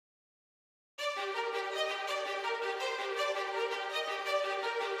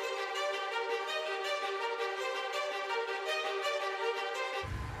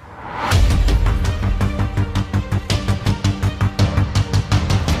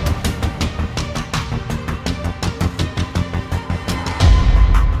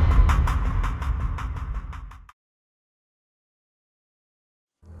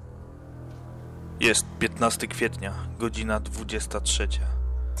Jest 15 kwietnia, godzina 23.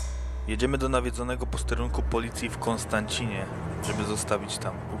 Jedziemy do nawiedzonego posterunku policji w Konstancinie, żeby zostawić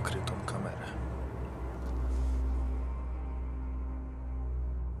tam ukrytą kamerę.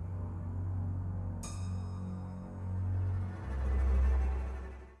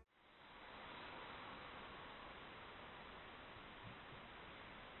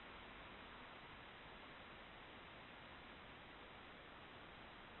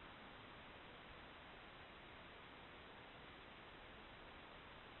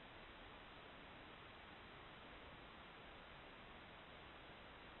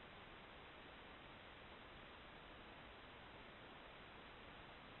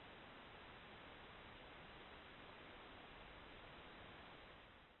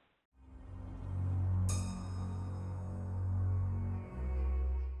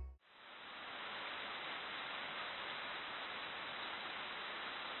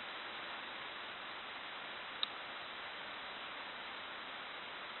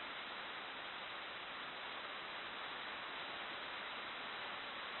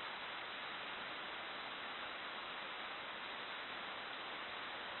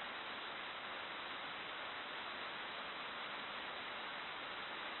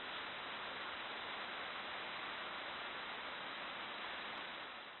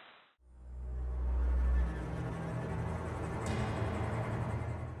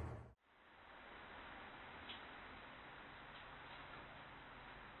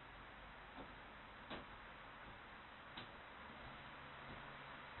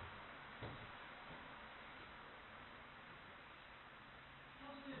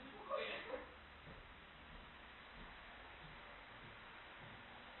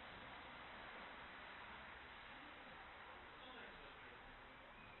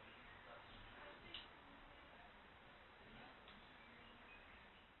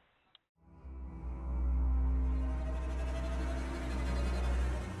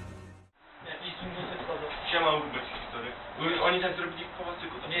 Siema, mógłby historię. Oni tak zrobili w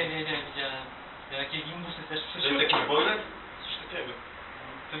pałacyku. Nie, widziałem. Jakie gimbusy też To przyszły. jest taki boiler? Coś takiego.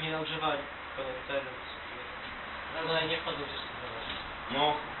 Pewnie nagrzewali konektory. No i nie wchodzą gdzieś tu zobaczyć. No.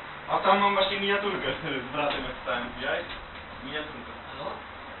 A tam mam właśnie miniaturkę z bratem jak stałem. Widziałeś? Miniaturkę. No?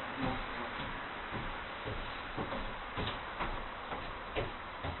 No.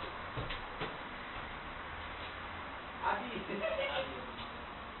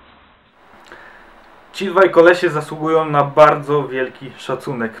 Ci dwaj kolesie zasługują na bardzo wielki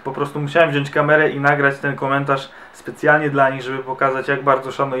szacunek. Po prostu musiałem wziąć kamerę i nagrać ten komentarz specjalnie dla nich, żeby pokazać, jak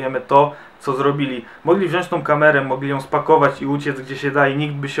bardzo szanujemy to, co zrobili. Mogli wziąć tą kamerę, mogli ją spakować i uciec gdzie się da i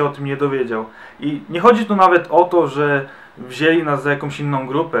nikt by się o tym nie dowiedział. I nie chodzi tu nawet o to, że wzięli nas za jakąś inną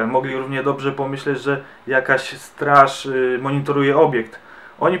grupę. Mogli równie dobrze pomyśleć, że jakaś straż monitoruje obiekt.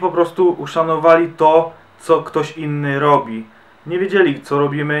 Oni po prostu uszanowali to, co ktoś inny robi. Nie wiedzieli, co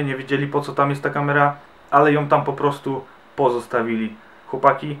robimy, nie wiedzieli, po co tam jest ta kamera, ale ją tam po prostu pozostawili.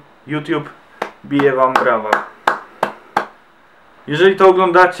 Chłopaki, YouTube bije wam brawa. Jeżeli to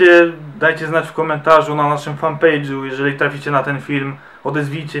oglądacie, dajcie znać w komentarzu na naszym fanpage'u. Jeżeli traficie na ten film,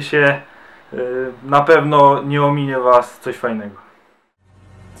 odezwijcie się. Na pewno nie ominie was coś fajnego.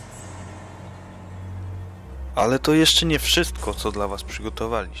 Ale to jeszcze nie wszystko, co dla was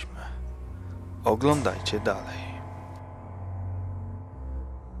przygotowaliśmy. Oglądajcie dalej.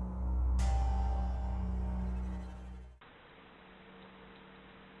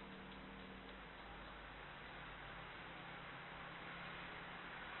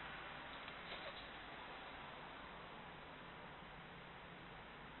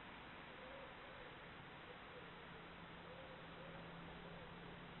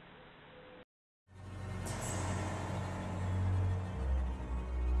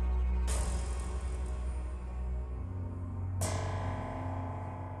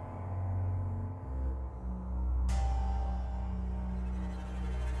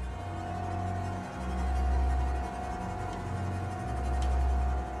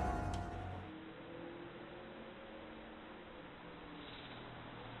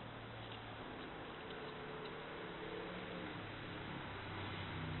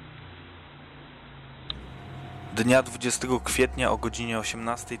 Dnia 20 kwietnia o godzinie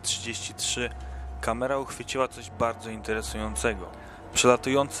 18:33 kamera uchwyciła coś bardzo interesującego.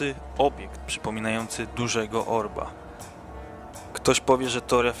 Przelatujący obiekt przypominający dużego orba. Ktoś powie, że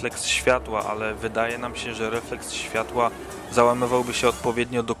to refleks światła, ale wydaje nam się, że refleks światła załamywałby się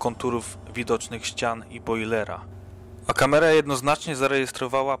odpowiednio do konturów widocznych ścian i boilera. A kamera jednoznacznie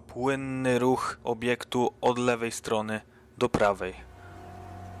zarejestrowała płynny ruch obiektu od lewej strony do prawej.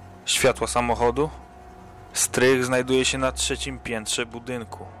 Światła samochodu? Strych znajduje się na 3. piętrze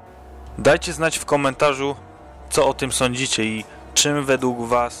budynku. Dajcie znać w komentarzu, co o tym sądzicie i czym według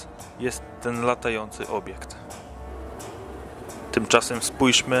Was jest ten latający obiekt. Tymczasem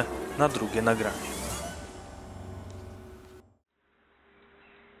spójrzmy na drugie nagranie.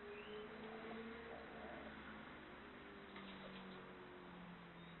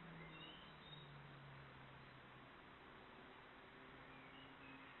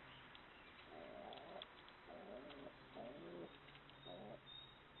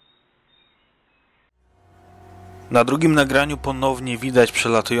 Na drugim nagraniu ponownie widać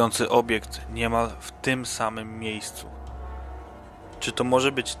przelatujący obiekt niemal w tym samym miejscu. Czy to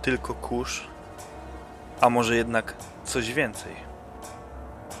może być tylko kurz, a może jednak coś więcej?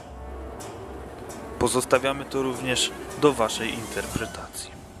 Pozostawiamy to również do Waszej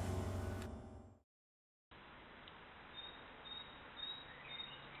interpretacji.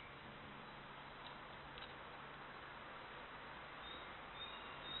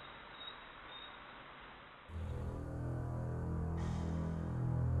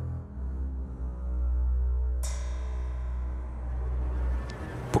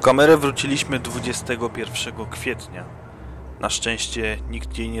 Po kamerę wróciliśmy 21 kwietnia. Na szczęście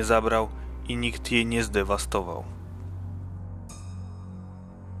nikt jej nie zabrał i nikt jej nie zdewastował.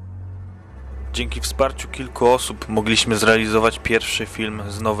 Dzięki wsparciu kilku osób mogliśmy zrealizować pierwszy film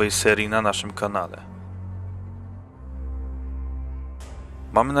z nowej serii na naszym kanale.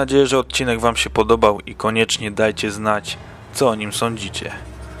 Mamy nadzieję, że odcinek Wam się podobał i koniecznie dajcie znać, co o nim sądzicie.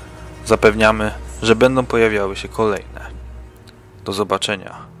 Zapewniamy, że będą pojawiały się kolejne. Do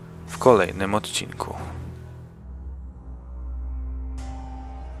zobaczenia w kolejnym odcinku.